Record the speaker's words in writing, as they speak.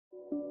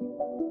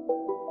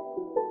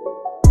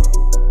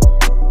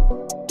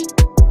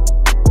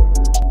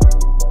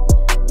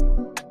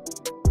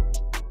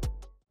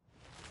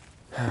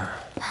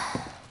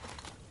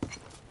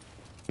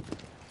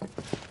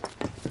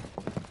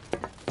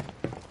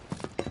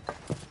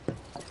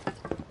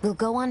We'll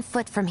go on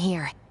foot from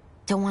here.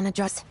 Don't want to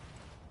dress...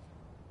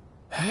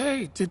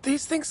 Hey, did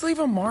these things leave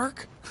a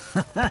mark?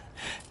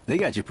 They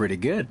got you pretty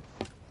good.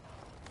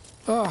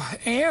 Oh,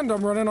 and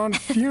I'm running on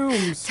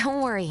fumes.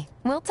 Don't worry.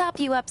 We'll top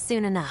you up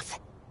soon enough.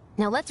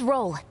 Now let's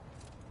roll.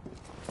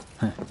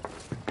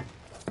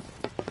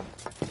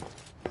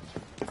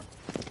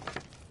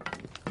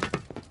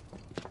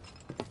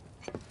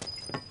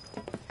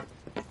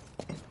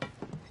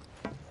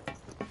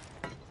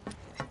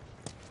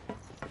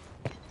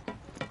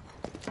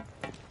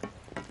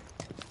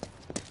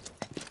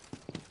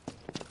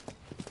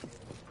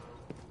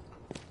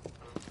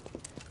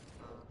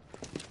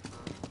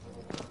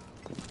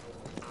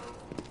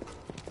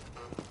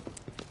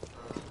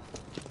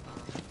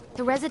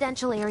 The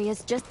residential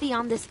area's just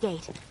beyond this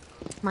gate.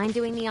 Mind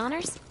doing the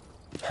honors?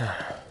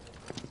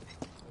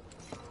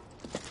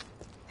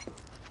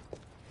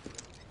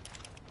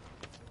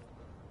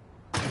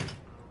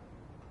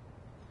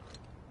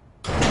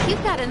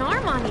 You've got an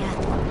arm on you.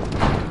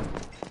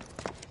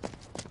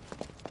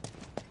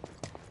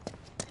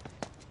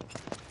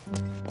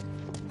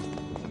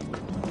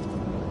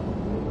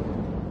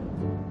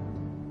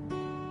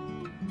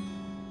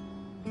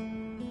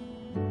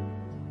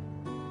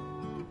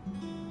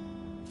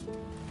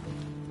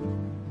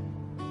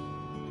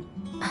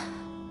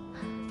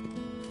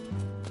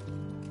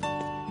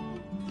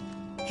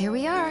 Here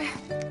we are.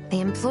 The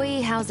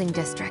Employee Housing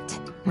District,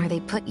 where they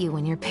put you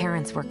when your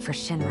parents worked for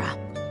Shinra.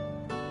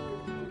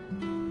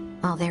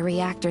 While their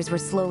reactors were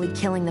slowly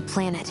killing the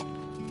planet,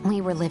 we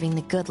were living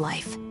the good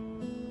life.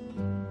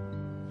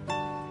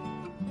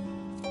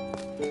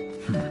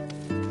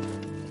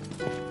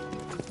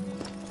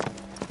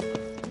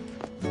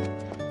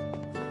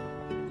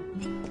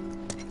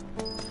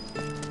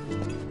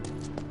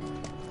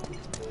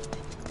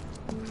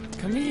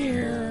 Come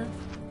here.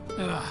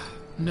 Ugh,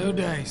 no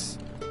dice.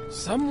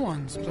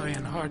 Someone's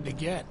playing hard to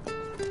get.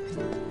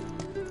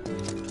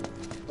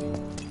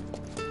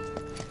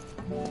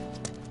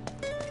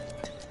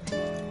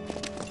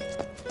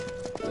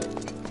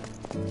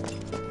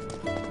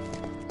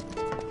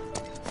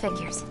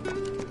 Figures.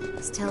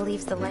 Still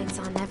leaves the lights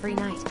on every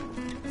night.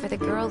 For the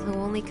girl who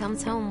only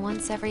comes home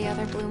once every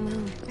other blue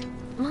moon.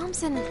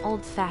 Mom's an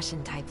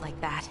old-fashioned type like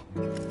that.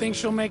 Think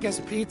she'll make us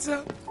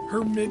pizza?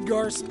 Her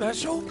Midgar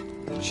special?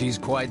 She's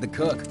quite the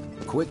cook.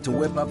 Quick to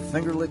whip up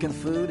finger-licking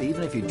food,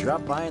 even if you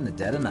drop by in the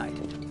dead of night.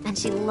 And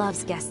she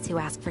loves guests who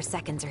ask for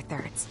seconds or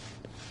thirds.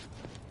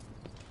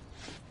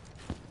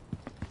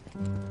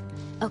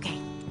 Okay,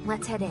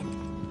 let's head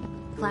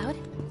in. Cloud,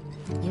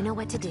 you know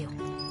what to do.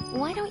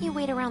 Why don't you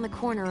wait around the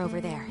corner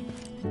over there?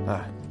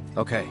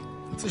 Okay.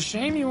 It's a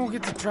shame you won't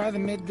get to try the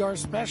Midgar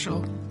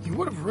special. You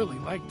would have really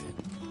liked it.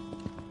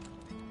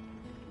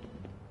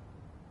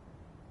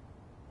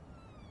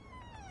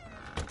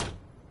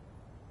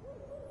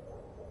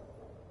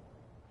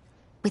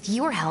 With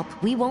your help,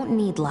 we won't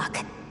need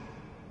luck.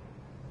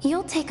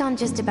 You'll take on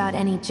just about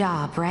any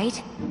job,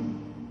 right?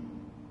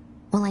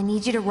 Well, I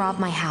need you to rob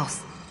my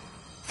house.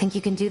 Think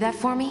you can do that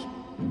for me?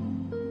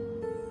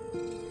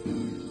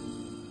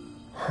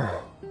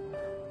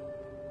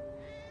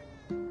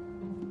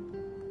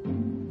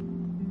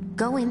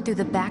 Go in through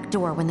the back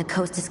door when the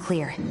coast is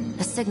clear.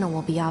 The signal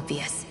will be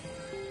obvious.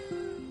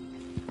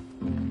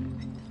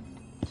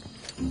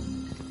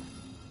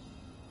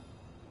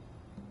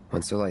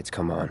 Once the lights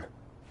come on,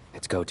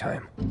 it's go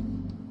time.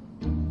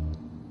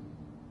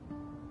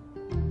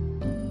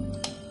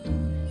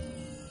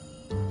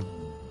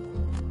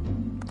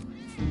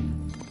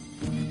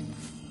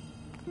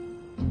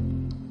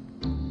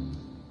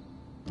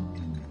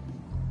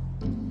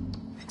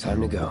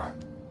 Time to go.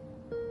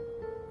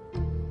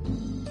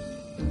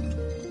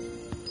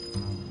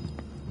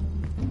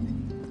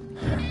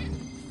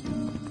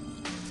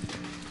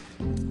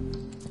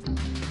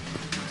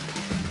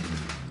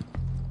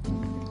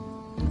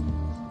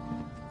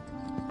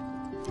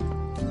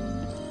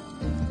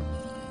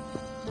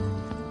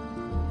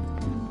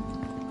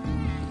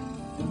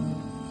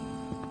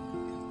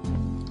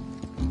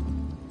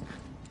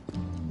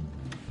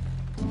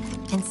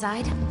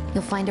 Inside,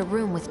 you'll find a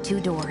room with 2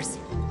 doors.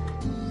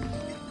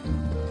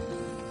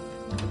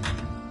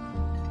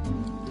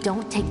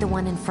 Don't take the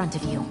one in front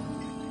of you.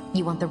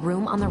 You want the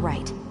room on the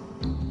right.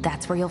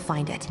 That's where you'll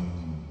find it.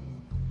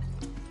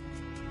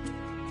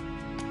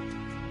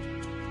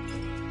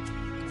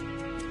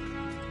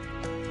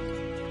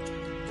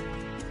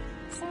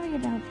 Sorry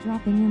about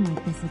dropping in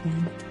like this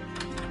again.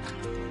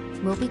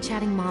 We'll be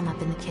chatting Mom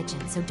up in the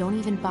kitchen, so don't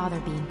even bother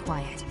being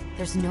quiet.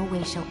 There's no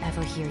way she'll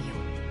ever hear you.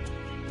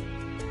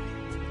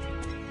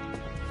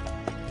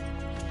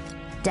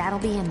 Dad'll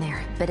be in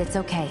there, but it's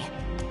okay.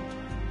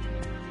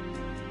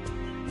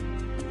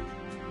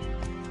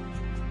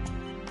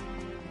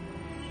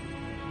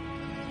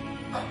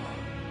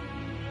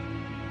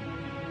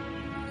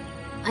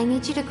 I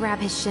need you to grab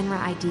his Shinra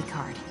ID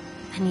card.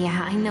 And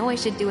yeah, I know I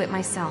should do it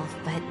myself,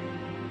 but...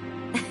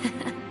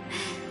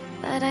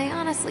 but I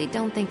honestly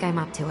don't think I'm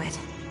up to it.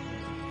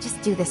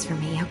 Just do this for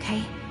me,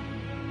 okay?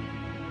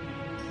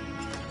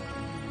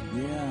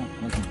 Yeah,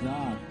 like a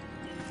dog.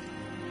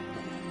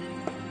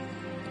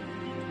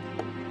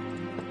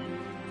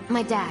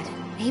 My dad.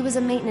 He was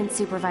a maintenance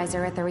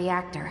supervisor at the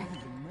reactor.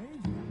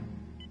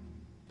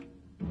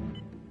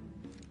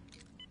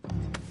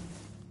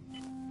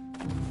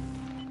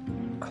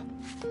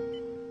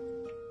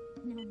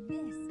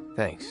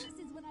 Thanks.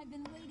 This is what I've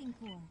been waiting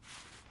for.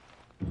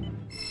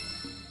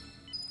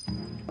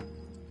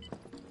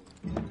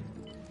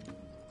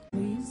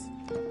 Please?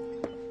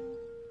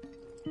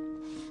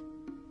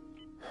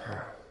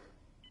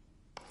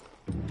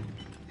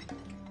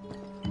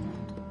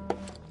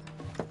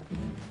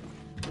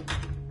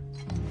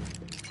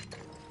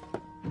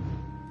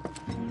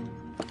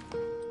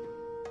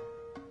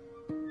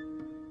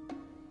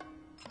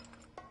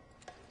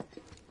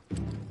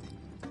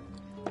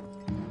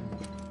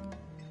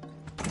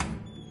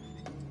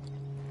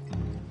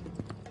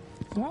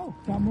 So,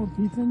 got more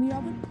pizza in the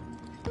oven?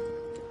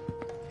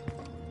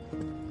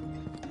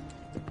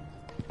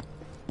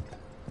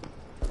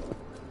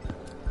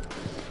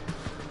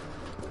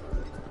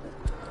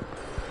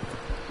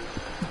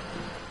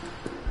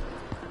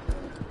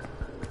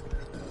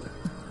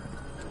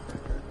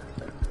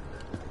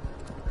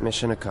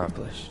 Mission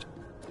accomplished.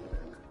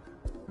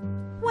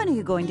 When are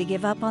you going to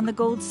give up on the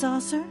gold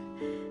saucer?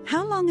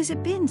 How long has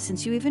it been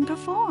since you even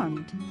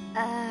performed?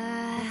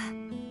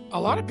 A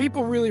lot of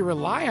people really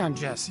rely on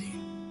Jesse.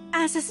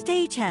 As a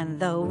stagehand,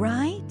 though,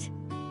 right?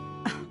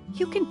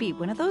 You can be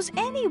one of those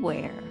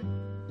anywhere.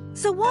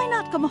 So why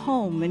not come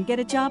home and get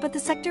a job at the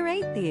Sector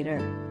 8 theater?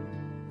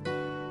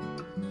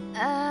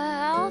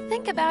 I'll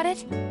think about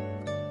it.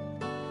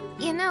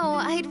 You know,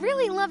 I'd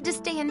really love to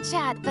stay and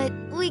chat, but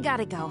we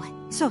gotta go.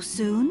 So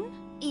soon?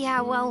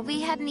 Yeah, well,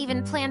 we hadn't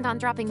even planned on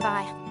dropping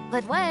by.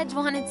 But Wedge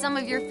wanted some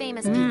of your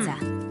famous pizza.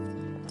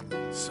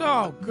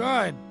 So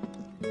good.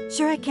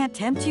 Sure I can't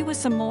tempt you with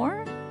some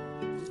more?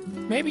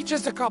 Maybe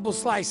just a couple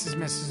slices,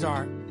 Mrs.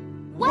 R.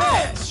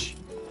 Wedge!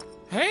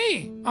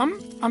 Hey,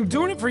 I'm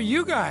doing it for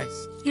you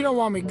guys. You don't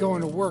want me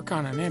going to work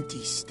on an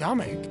empty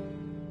stomach.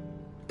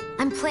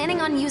 I'm planning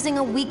on using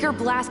a weaker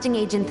blasting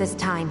agent this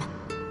time.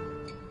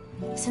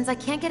 Since I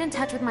can't get in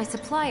touch with my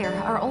supplier,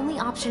 our only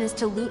option is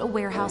to loot a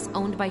warehouse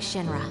owned by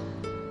Shinra.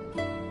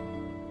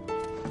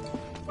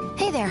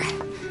 Hey there.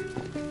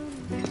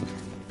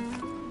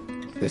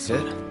 This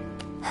it?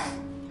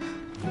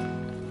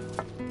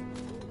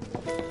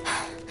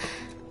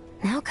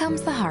 Now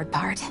comes the hard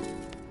part.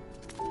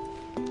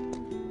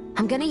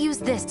 I'm gonna use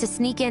this to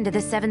sneak into the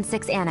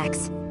 7-6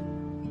 annex.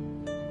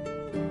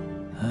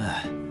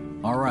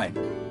 All right,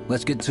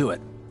 let's get to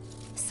it.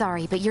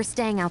 Sorry, but you're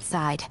staying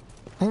outside.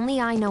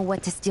 Only I know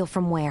what to steal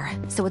from where,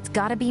 so it's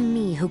gotta be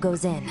me who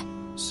goes in.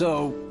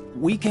 So,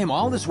 we came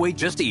all this way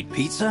just to eat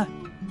pizza?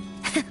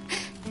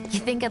 You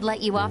think I'd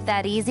let you off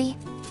that easy?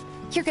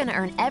 You're gonna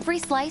earn every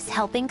slice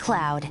helping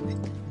Cloud.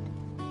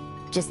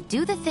 Just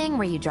do the thing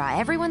where you draw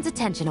everyone's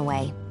attention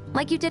away,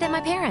 like you did at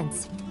my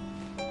parents'.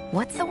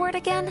 What's the word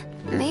again?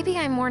 Maybe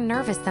I'm more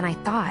nervous than I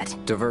thought.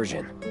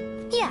 Diversion.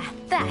 Yeah,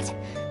 that.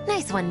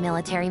 Nice one,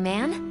 military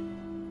man.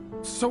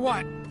 So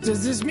what?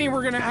 Does this mean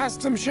we're gonna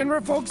ask some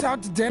Shinra folks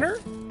out to dinner?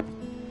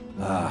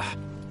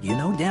 You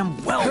know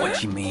damn well what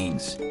she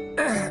means.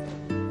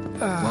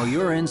 While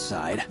you're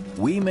inside,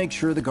 we make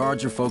sure the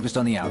guards are focused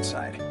on the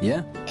outside,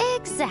 yeah?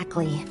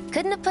 Exactly.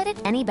 Couldn't have put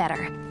it any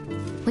better.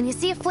 When you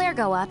see a flare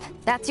go up,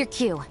 that's your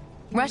cue.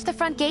 Rush the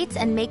front gates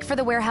and make for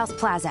the warehouse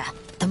plaza.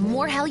 The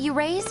more hell you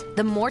raise,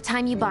 the more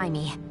time you buy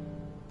me.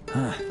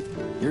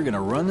 You're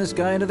gonna run this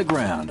guy into the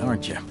ground,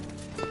 aren't you?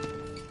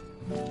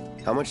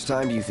 How much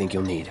time do you think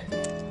you'll need?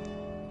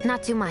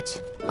 Not too much.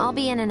 I'll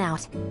be in and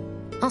out.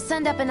 I'll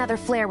send up another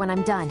flare when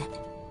I'm done.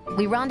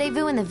 We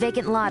rendezvous in the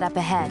vacant lot up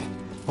ahead.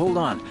 Hold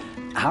on.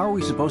 How are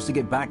we supposed to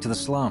get back to the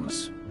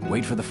slums?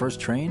 Wait for the first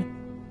train?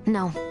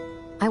 No.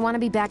 I want to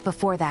be back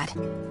before that.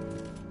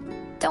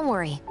 Don't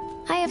worry.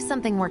 I have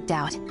something worked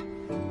out.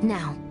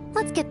 Now,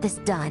 let's get this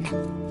done.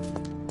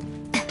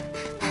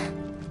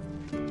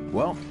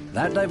 Well,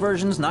 that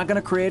diversion's not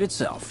gonna create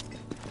itself.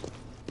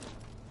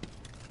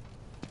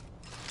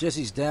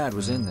 Jesse's dad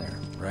was in there,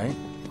 right?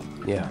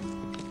 Yeah.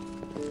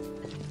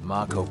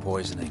 Mako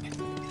poisoning.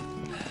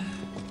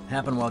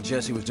 Happened while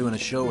Jesse was doing a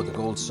show with the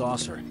Gold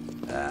Saucer.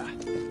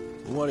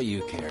 What do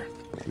you care?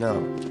 No.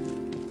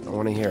 I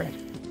want to hear it.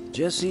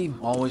 Jessie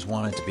always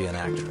wanted to be an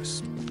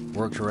actress.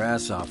 Worked her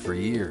ass off for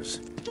years.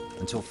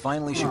 Until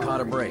finally she caught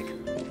a break.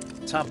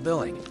 Top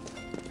billing.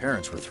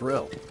 Parents were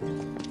thrilled.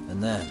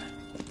 And then,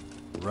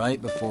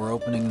 right before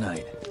opening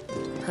night,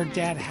 Her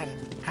dad had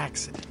an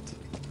accident.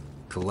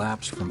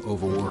 collapsed from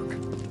overwork.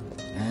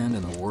 And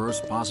in the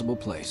worst possible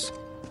place,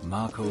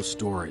 Mako's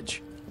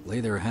storage.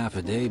 Lay there half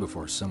a day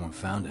before someone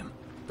found him.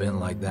 Been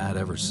like that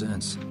ever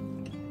since.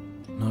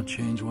 No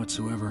change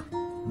whatsoever.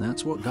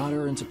 That's what got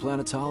her into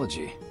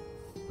planetology.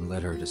 And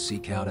led her to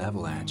seek out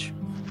Avalanche.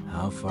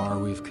 How far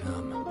we've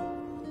come.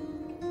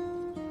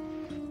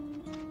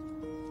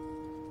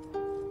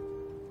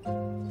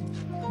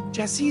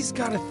 Jessie's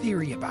got a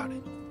theory about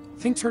it.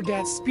 Thinks her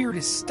dad's spirit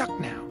is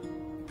stuck now,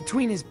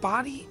 between his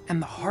body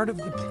and the heart of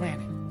the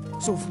planet.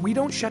 So if we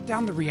don't shut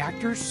down the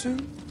reactors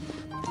soon...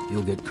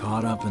 You'll get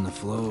caught up in the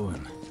flow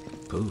and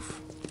poof.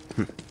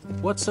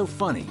 What's so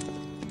funny?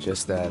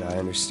 Just that I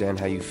understand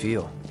how you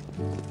feel.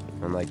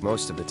 Unlike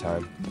most of the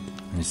time.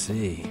 I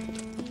see.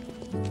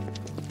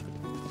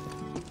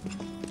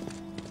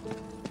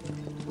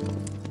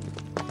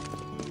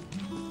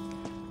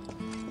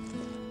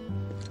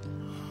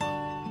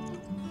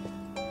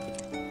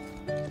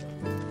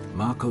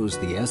 Mako's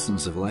the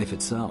essence of life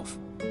itself,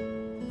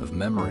 of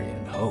memory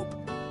and hope.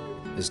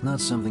 It's not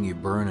something you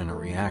burn in a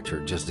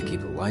reactor just to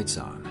keep the lights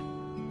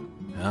on.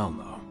 Hell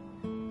no.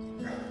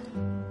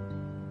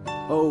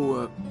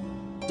 Oh,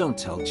 don't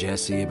tell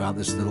Jessie about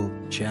this little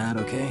chat,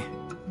 okay?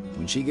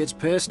 When she gets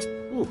pissed,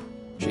 ooh,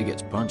 she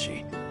gets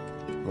punchy.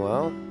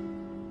 Well,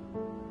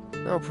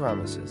 no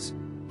promises.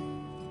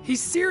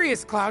 He's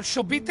serious, Cloud.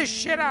 She'll beat the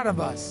shit out of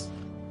us.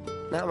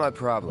 Not my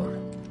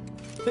problem.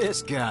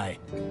 This guy.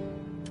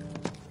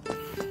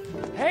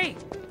 Hey,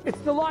 it's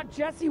the lot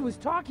Jessie was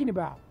talking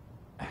about.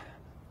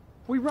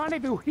 We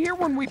rendezvous here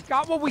when we've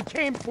got what we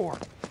came for.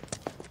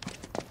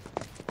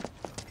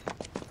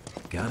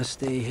 Gotta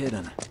stay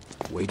hidden.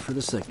 Wait for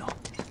the signal.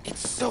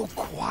 It's so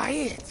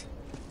quiet.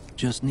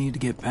 Just need to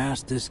get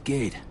past this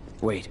gate.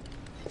 Wait.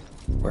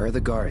 Where are the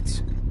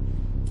guards?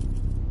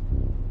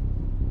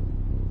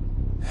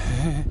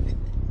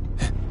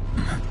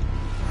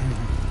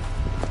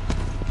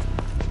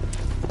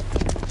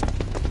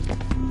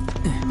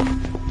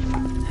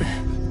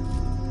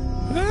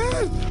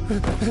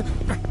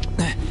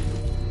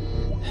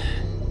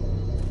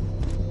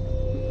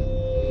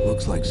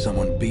 Looks like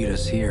someone beat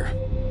us here.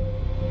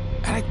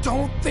 And I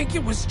don't think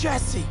it was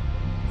Jessie.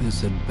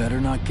 This had better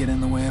not get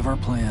in the way of our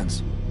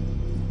plans.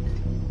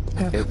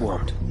 It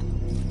won't.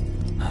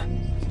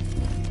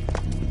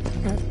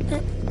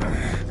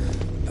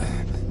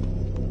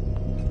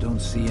 Don't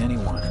see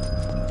anyone.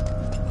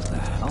 What the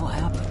hell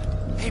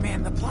happened? Hey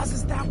man, the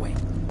plaza's that way.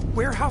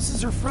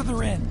 Warehouses are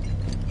further in.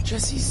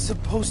 Jessie's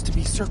supposed to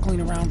be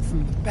circling around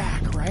from the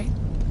back, right?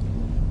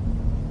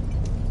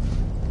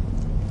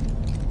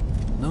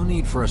 No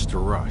need for us to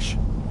rush.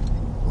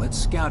 Let's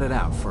scout it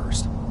out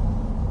first.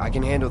 I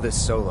can handle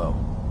this solo.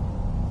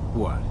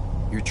 What?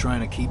 You're trying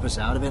to keep us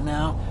out of it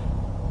now?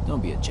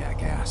 Don't be a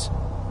jackass.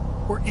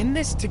 We're in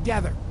this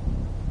together.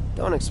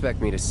 Don't expect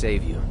me to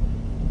save you.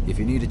 If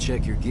you need to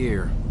check your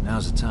gear,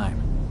 now's the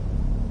time.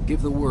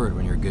 Give the word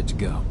when you're good to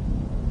go.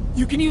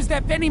 You can use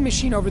that vending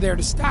machine over there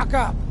to stock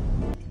up.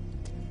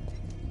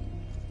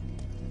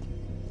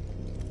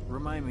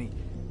 Remind me,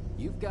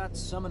 you've got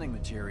summoning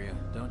materia,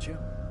 don't you?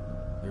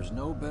 There's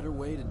no better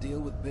way to deal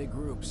with big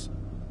groups.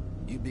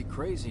 You'd be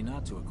crazy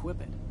not to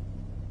equip it.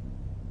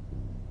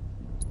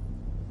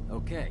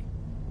 Okay,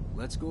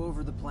 let's go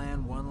over the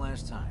plan one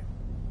last time.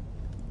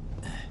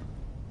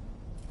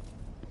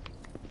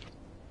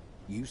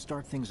 You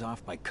start things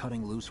off by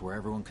cutting loose where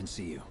everyone can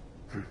see you.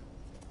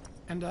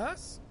 And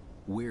us?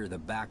 We're the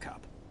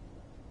backup.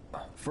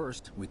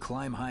 First, we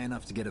climb high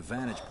enough to get a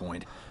vantage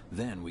point,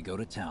 then we go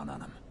to town on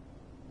them.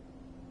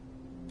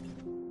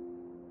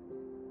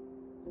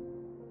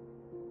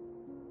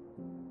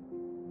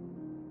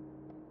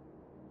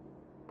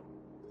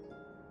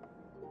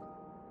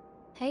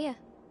 Heya.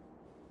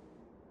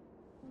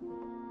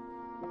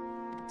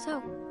 So,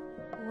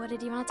 what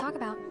did you want to talk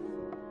about?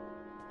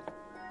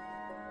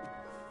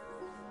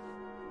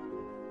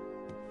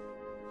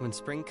 When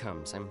spring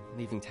comes, I'm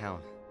leaving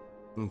town.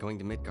 I'm going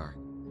to Midgar.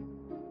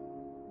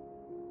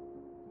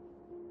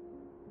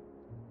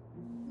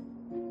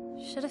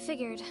 Should have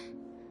figured.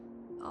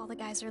 All the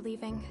guys are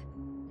leaving.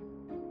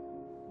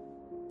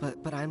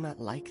 But I'm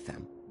not like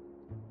them.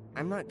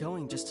 I'm not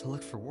going just to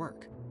look for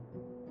work.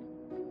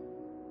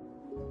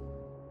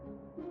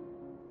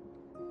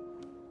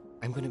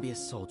 I'm going to be a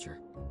soldier.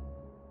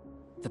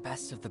 The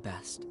best of the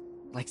best.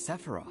 Like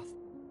Sephiroth.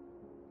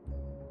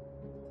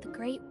 The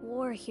Great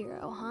War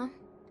hero, huh?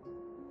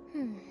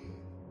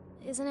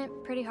 Isn't it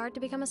pretty hard to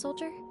become a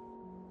soldier?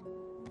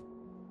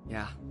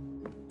 Yeah.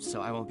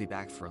 So I won't be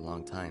back for a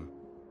long time.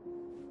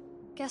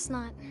 Guess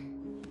not.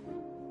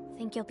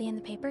 Think you'll be in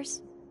the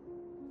papers?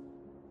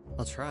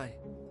 I'll try.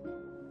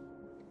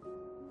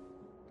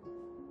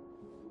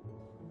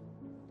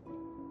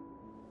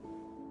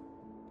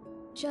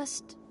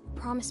 Just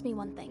promise me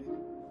one thing.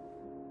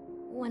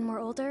 When we're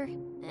older,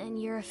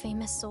 and you're a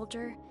famous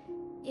soldier,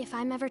 if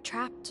I'm ever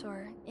trapped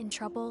or in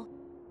trouble,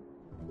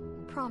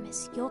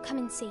 promise you'll come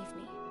and save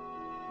me.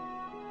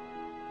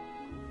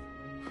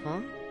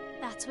 Huh?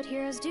 That's what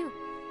heroes do.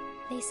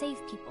 They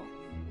save people.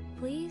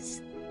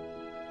 Please?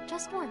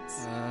 Just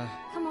once.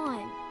 Come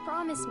on,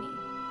 promise me.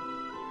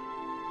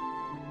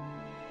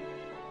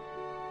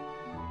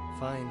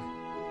 Fine.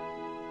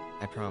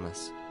 I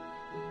promise.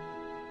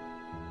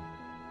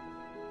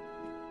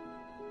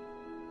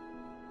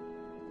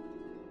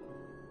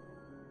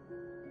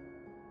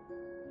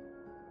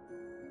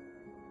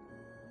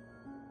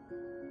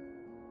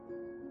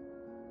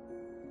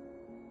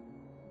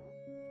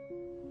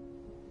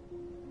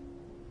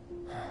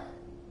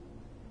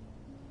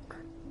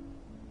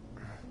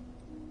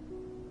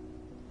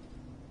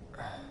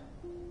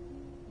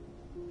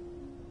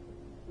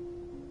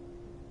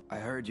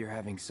 heard you're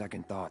having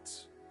second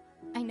thoughts.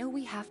 I know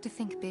we have to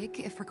think big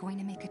if we're going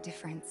to make a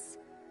difference.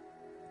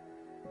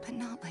 But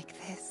not like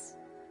this.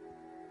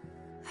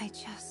 I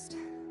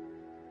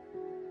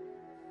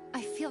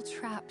feel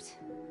trapped.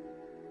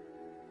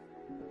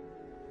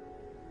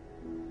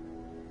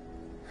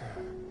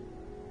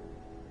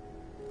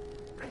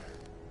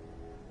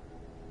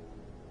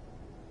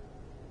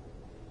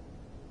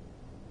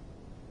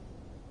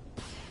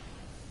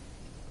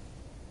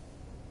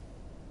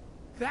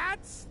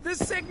 That's the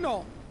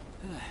signal!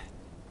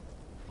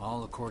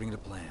 All according to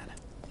plan.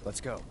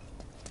 Let's go.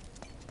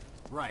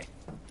 Right.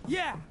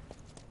 Yeah!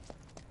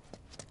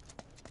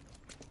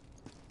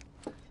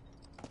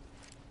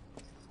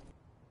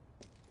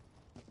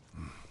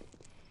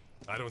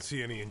 I don't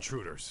see any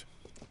intruders.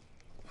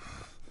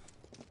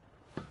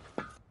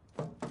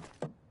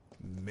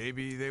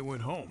 Maybe they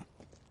went home.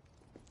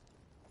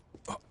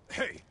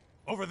 Hey,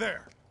 over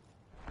there!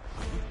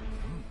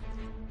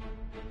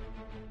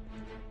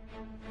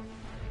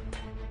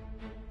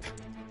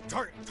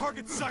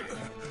 Target sighted!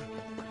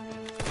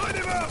 Light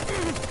him up!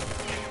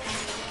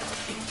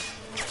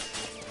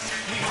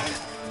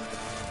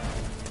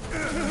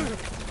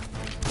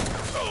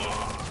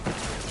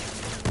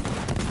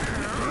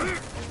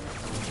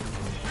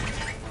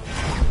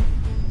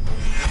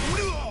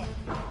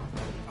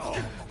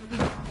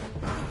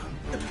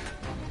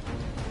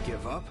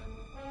 Give up?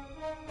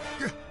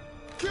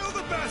 Kill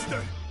the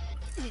bastard!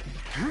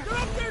 You're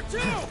up there too!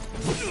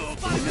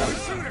 Find another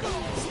shooter!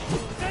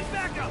 Send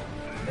backup!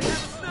 They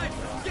have a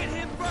sniper! Get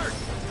him first!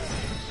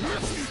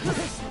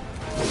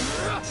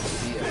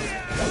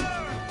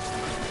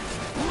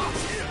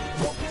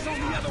 Focus on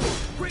the other one!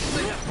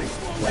 Quickly!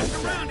 Wrap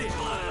around it!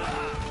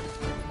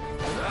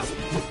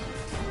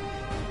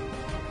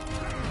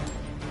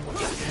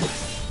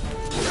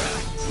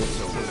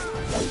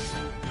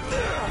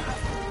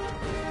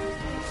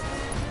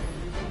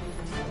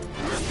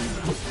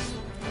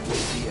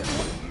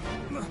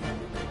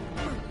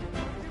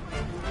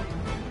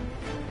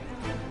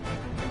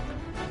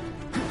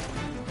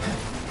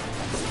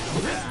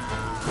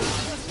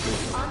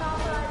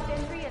 Unauthorized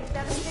entry in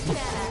 76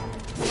 Annex.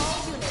 All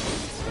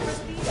units,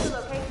 proceed to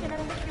location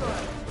and secure.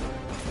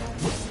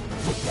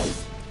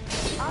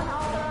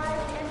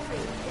 Unauthorized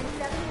entry in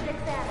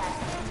 76 Annex.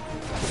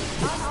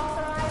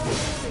 Unauthorized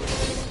entry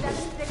in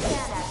 76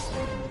 Annex.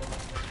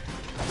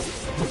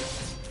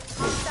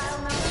 Hostile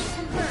numbers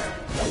confirmed.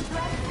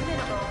 Threat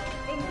minimal.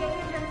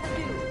 Engage and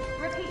subdue.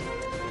 Repeat.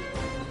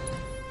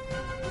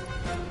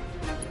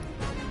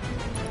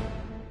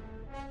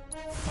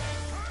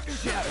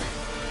 Shatter!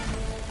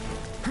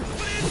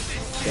 What is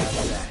this shit?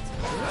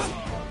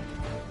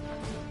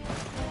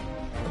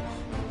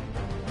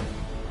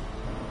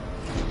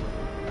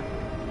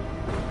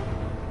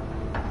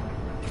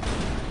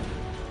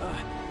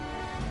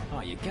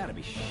 Oh, you gotta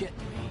be shitting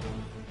me.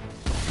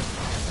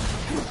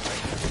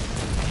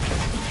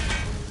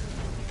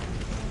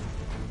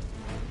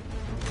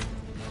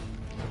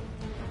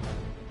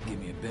 Give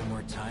me a bit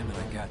more time and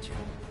I got you.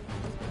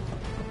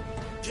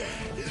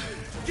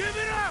 Give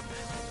it up!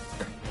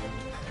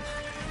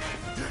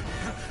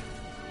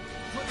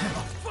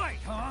 Fight,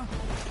 huh?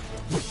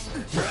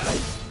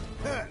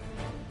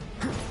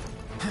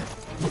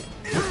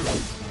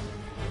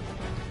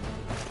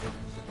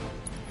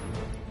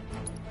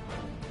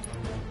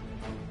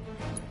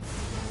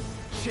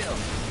 Chill.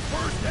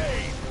 First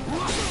aid!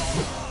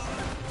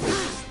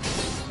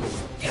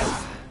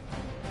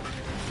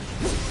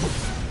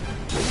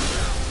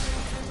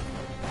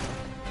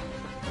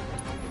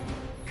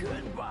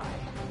 Goodbye.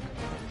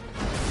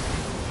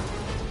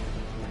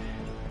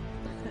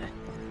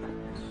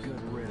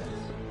 Good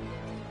riddance.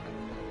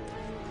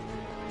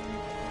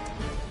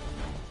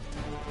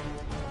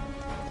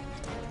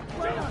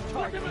 Wait on,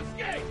 let him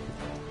escape!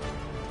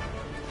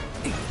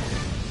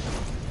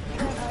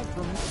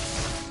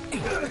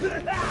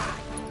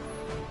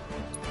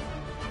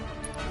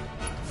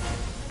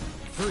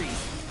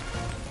 Freeze.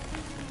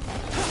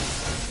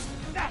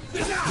 That's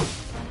enough!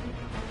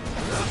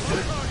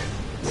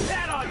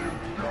 That on you!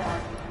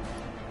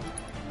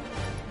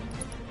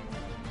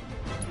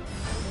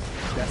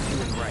 That's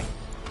doing right.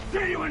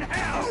 See you in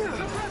hell!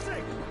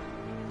 Suppressing!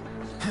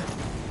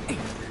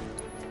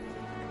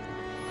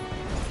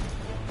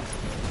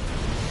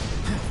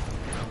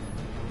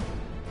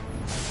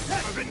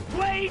 That's been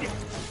played!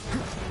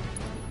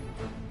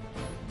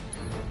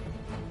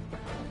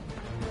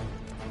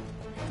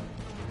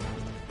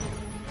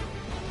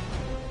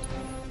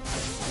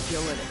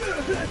 Killing it.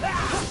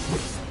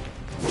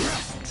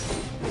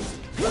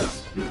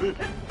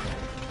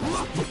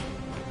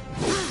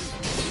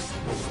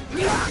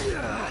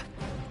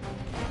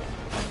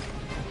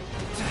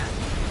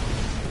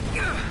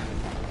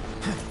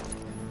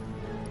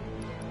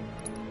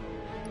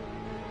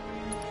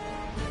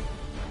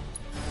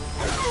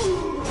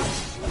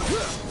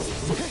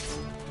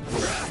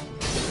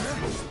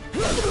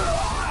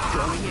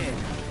 Going in.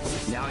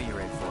 Now you're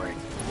in for it.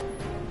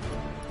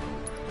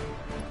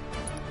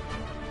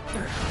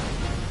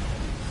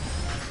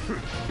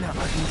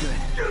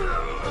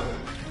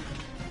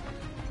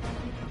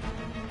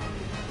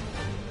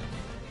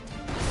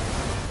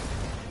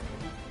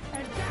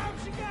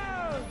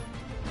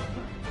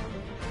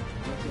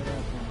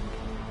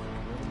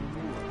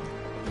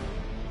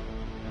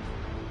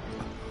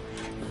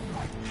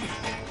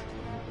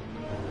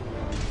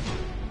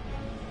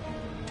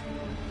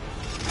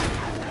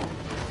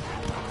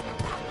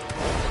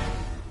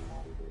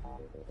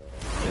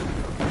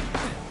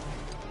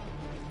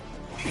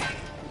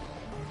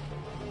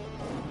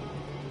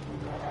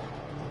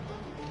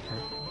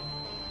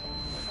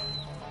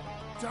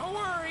 Don't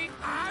worry,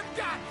 I've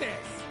got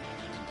this!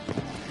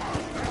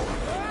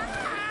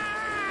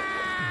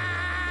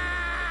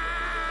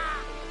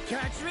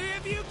 Catch me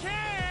if you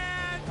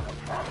can!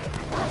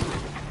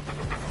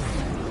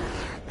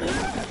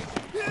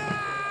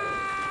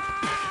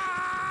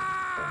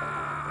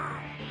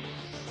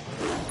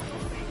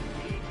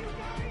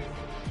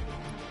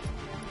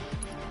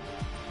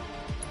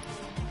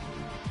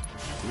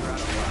 You're out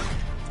of luck.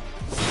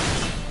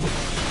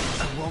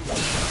 I won't.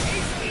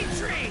 Hasty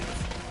trees!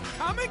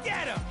 Come and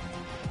get him!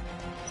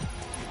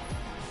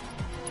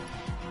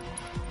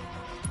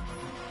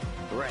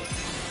 Right.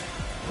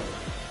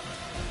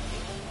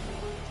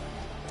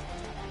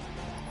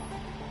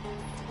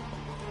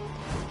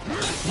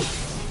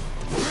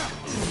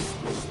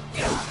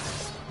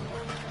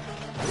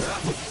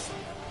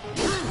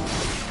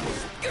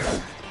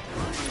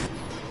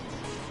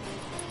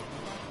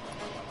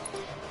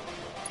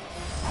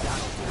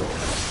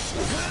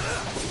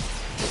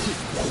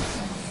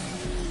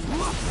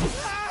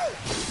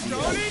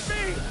 Don't eat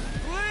me!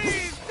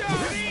 Please,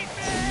 don't eat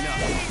me!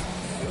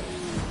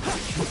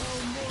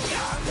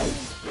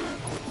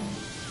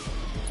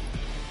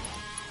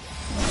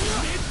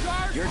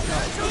 Midgard Your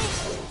special?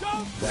 turn.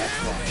 Don't That's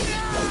kill me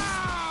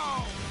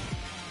now!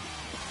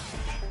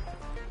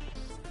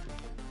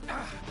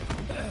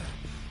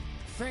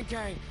 Think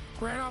I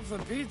ran off the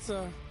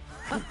pizza.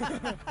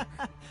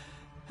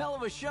 Hell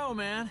of a show,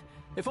 man.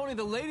 If only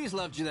the ladies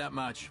loved you that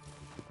much.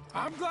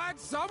 I'm glad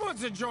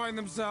someone's enjoying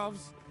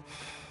themselves.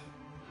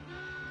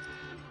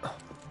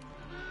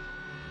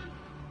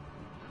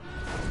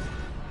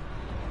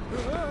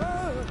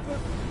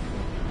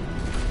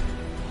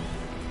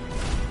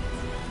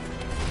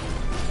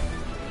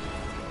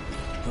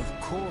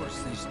 Of course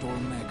they store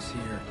mechs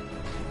here.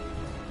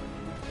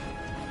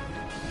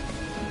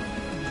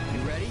 You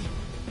ready?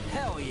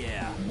 Hell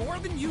yeah! More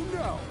than you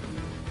know.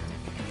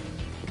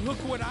 Look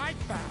what I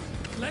found.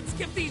 Let's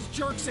give these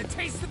jerks a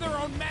taste of their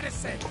own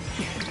medicine.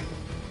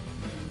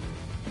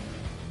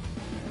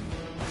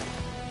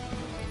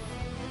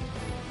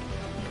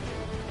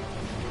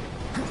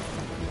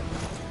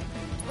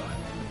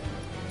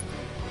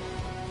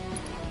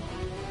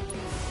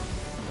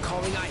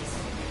 Calling ice.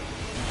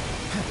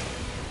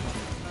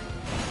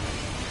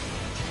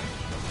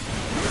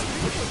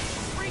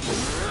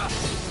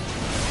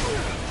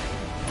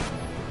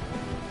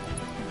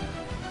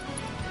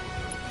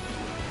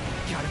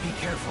 Gotta be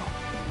careful.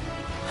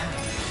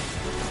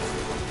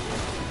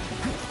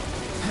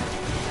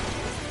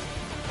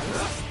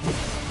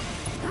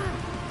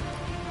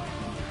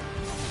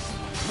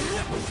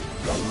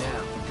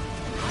 Now.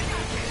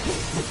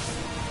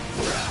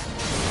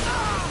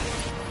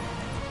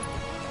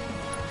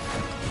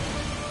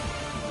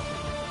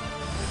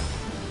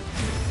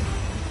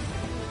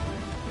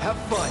 Have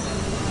fun.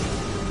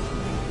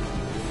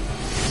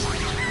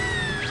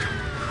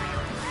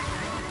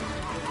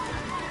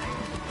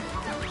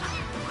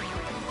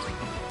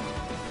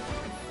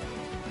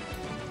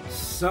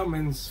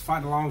 Summons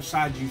fight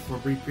alongside you for a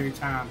brief period of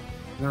time.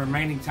 The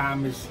remaining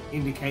time is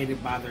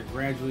indicated by their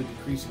gradually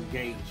decreasing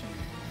gauge.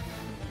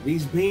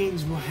 These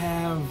beings will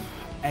have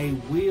a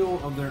will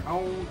of their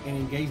own and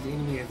engage the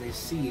enemy as they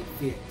see it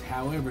fit.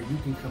 However, you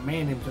can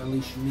command them to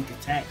unleash unique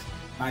attacks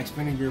by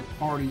expending your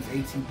party's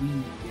ATB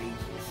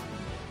gauges.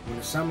 When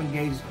the summon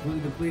gauge is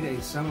completely depleted,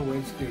 a summon will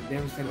execute a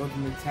devastating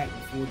ultimate attack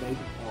before they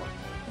depart.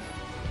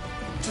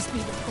 Just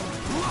need to pull.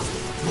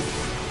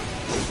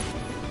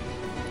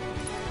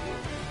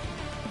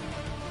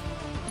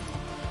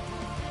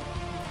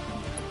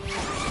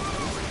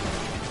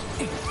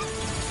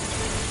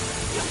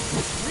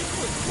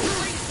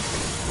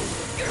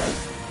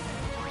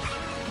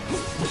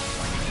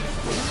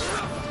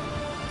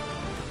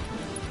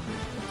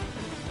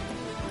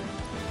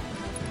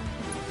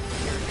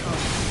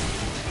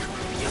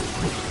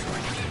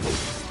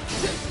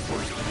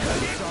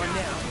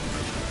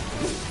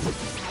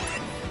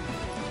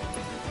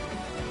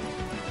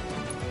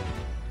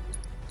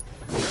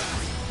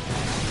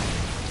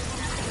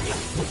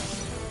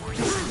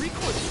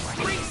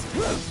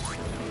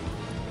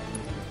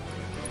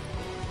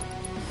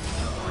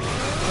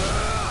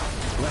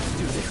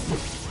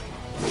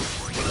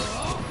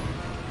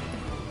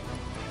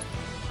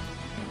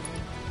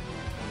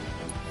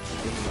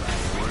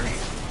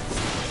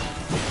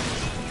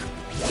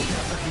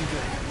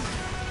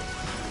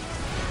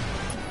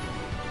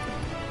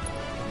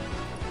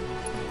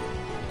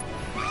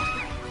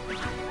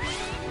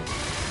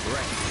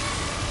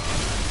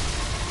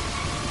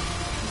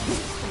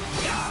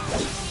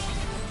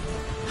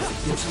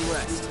 Get some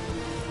rest.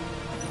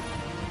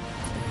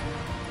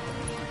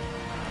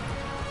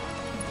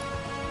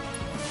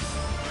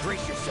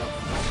 Brace yourself.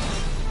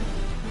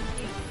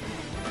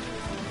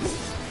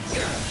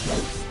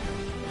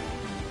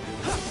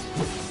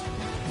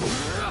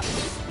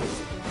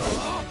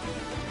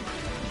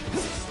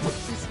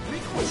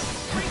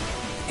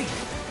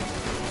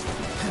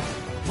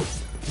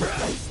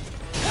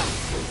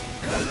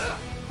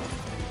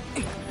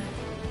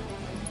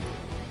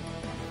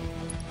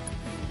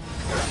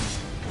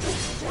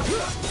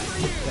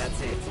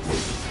 That's it.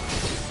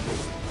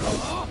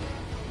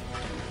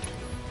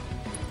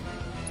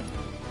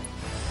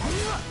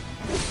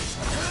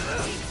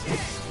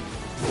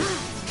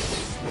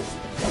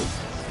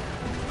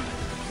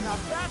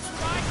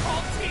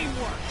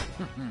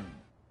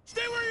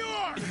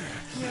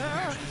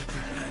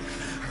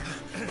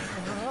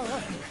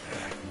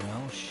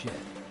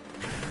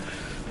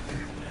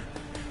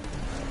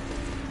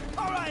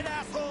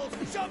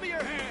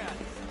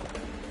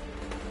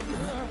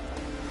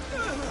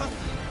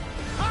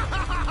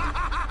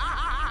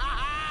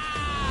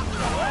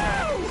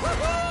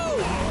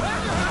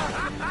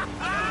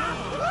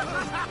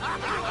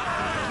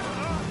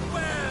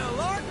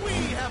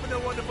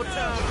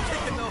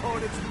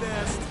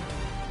 nest.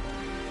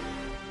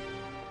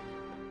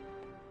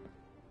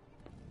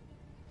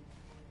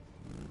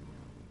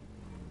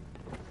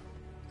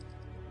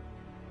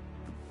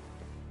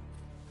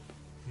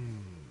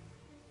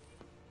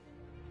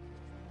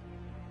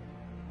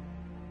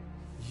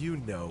 You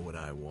know what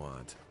I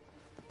want.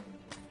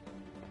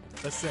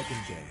 A second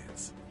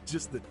dance.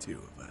 Just the two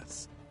of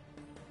us.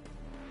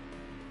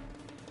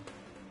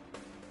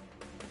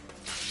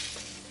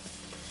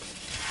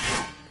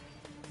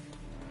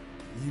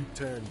 You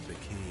turned the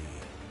key.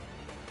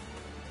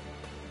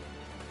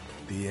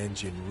 The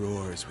engine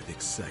roars with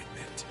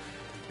excitement.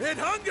 It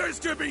hungers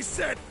to be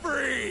set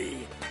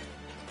free!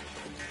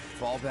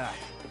 Fall back.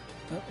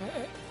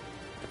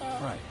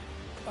 Right.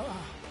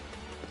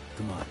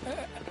 Come on.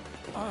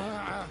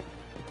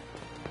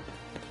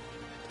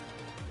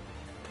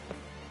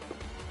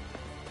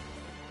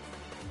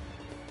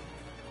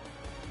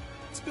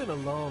 It's been a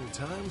long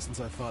time since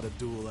I fought a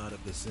duel out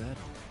of the saddle.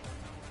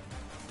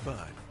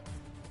 But,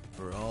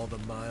 for all the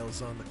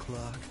miles on the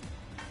clock...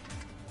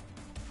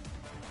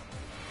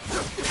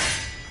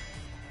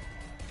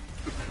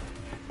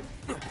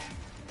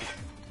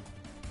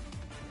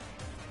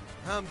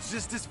 I'm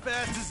just as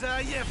fast as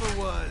I ever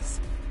was!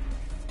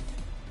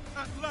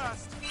 At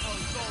last, our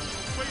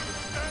long-awaited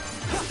dance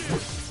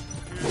begins!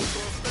 Here's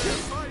your fair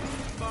fight,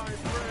 my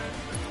friend!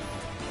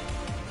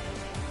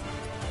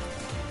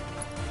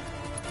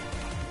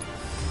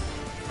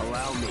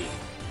 Allow me.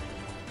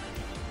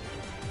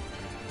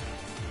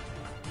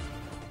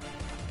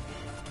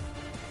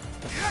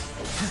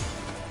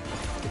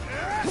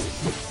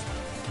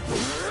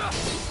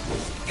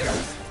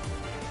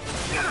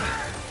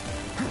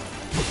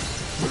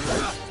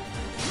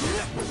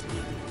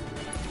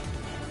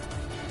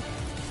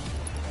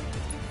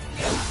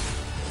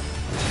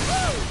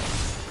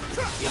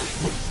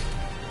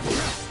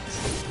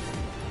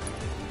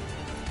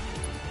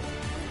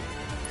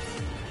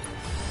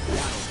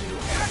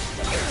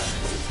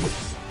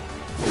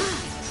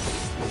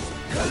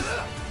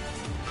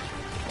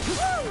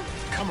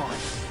 Come on.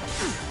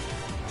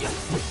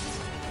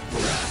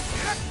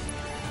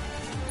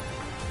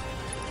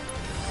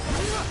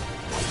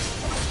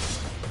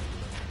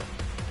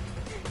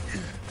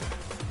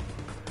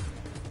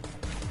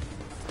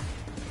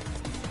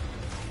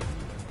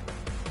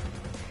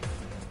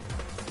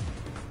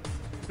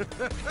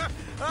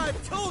 I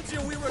told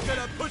you we were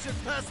gonna push it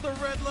past the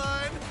red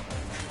line!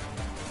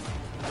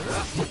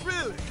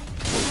 Really?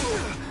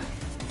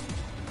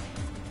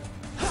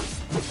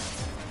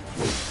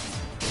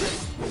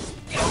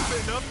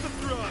 Open up the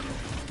throttle!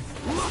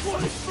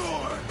 Once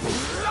more!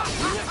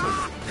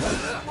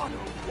 What a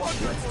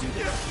wonderful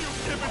gift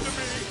you've given to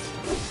me!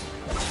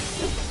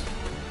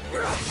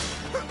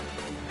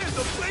 In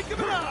the blink of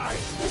an eye!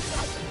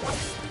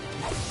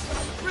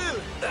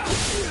 Really?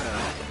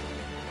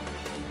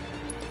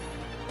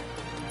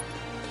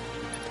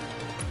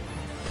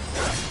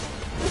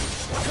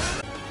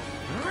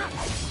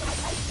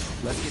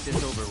 Let's get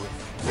this over with.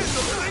 In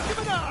the blink of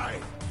an eye!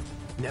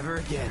 Never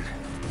again.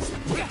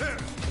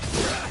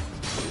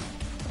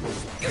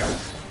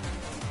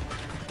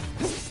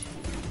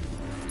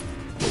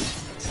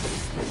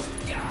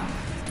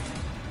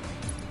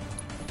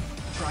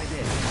 Try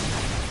this.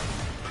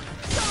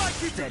 Shall I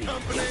keep you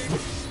company?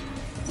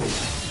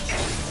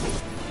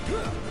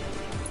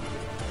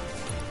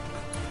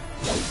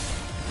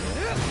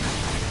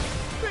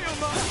 Feel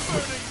my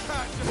burning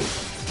passion!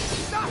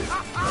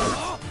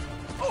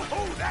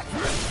 Oh, that's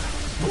right!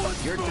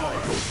 Once You're more. done.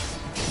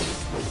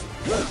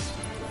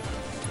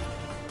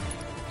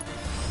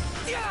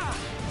 Yeah!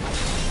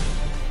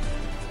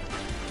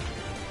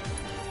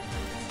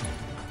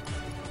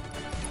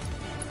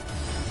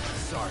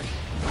 Sorry.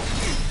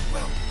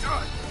 Well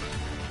done!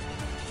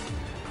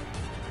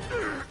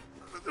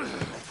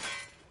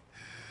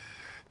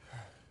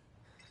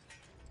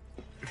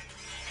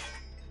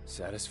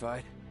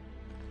 Satisfied?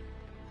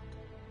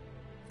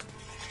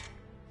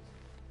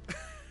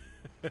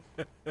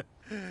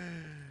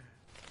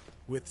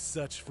 With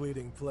such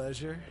fleeting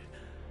pleasure?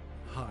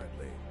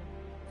 Hardly.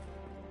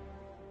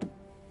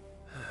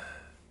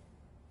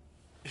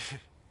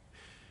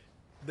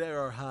 There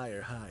are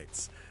higher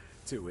heights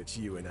to which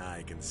you and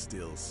I can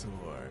still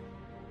soar.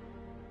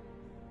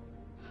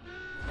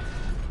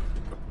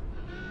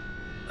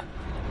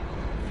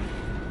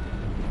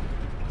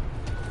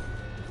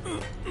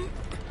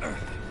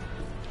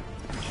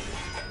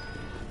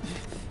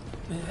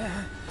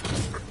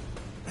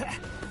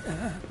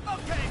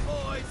 Okay,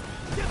 boys!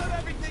 Give them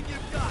everything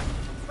you've got!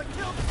 But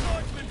kill the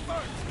swordsman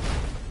first!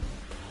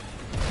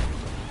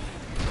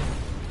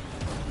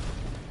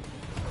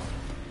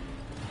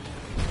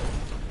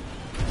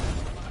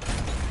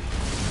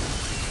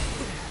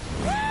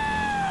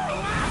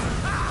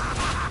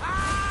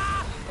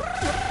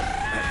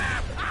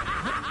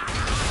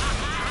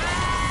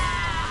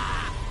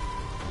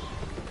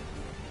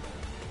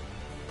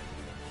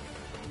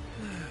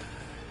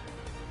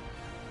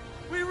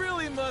 We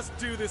really must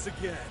do this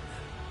again.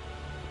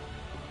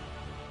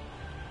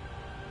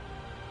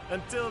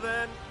 Until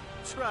then,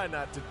 try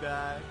not to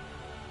die.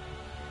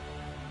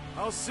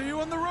 I'll see you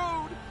on the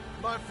road,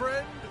 my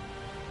friend.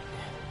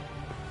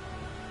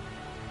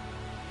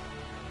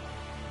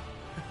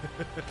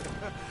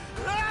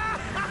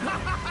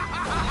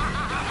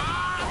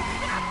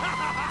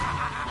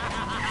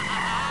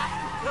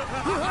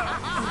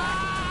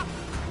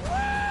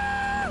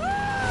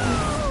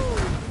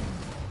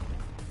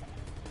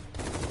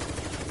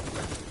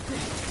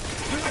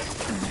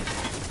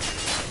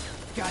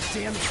 God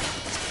damn it.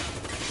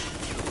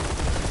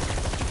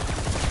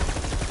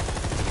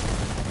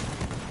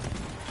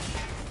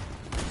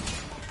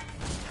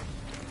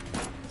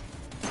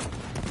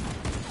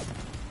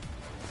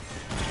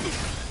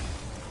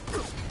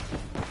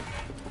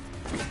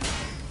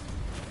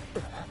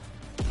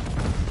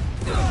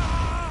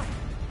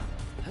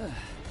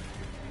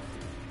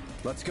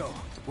 Let's go.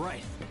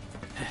 Right.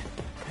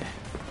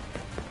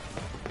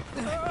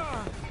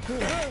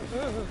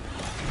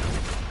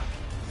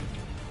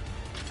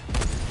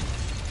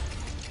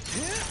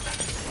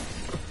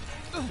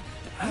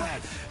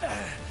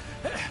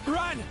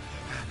 Run!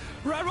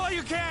 Run while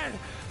you can!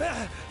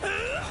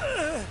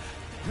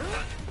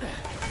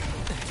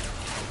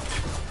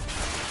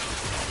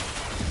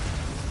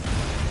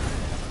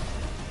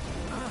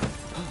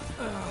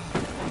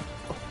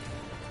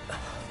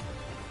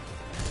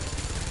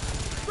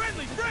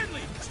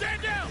 Friendly!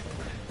 Stand down!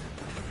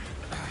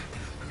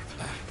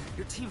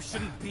 Your team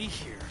shouldn't be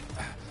here.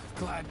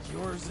 Glad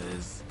yours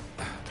is.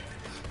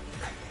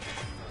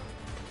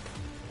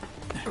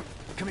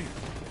 Come here.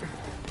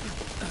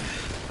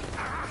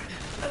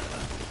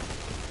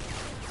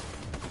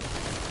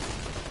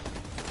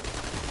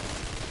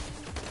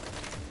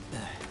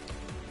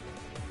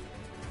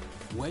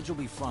 Wedge will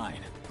be fine,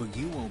 but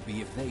you won't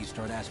be if they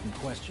start asking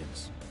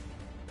questions.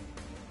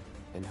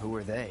 And who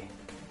are they?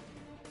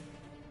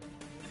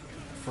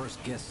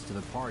 First guests to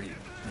the party,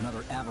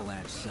 another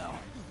avalanche cell.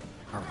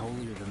 Our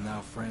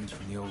holier-than-thou friends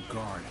from the old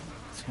guard.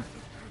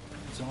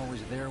 It's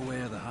always their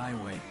way or the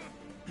highway.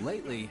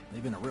 Lately,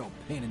 they've been a real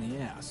pain in the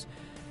ass.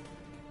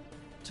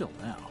 Till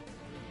now.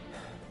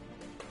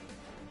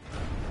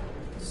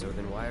 So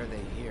then why are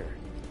they here?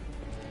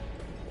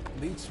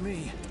 Beats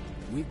me.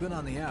 We've been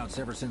on the outs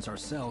ever since our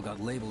cell got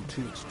labeled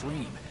too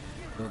extreme.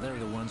 Though they're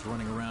the ones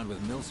running around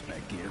with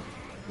mil-spec gear.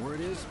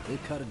 Word is, they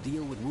cut a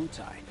deal with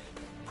Wutai.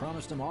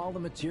 Promised them all the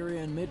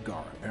materia in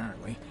Midgar,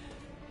 apparently.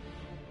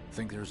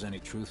 Think there's any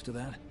truth to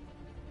that?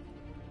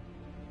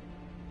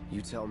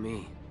 You tell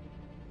me.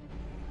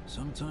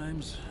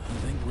 Sometimes, I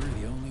think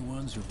we're the only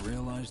ones who've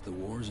realized the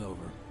war's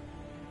over.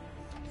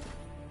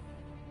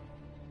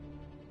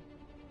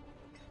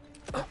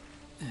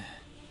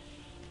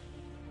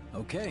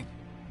 Okay,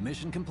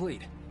 mission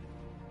complete.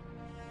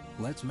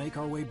 Let's make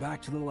our way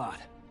back to the lot.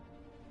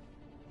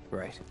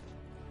 Right.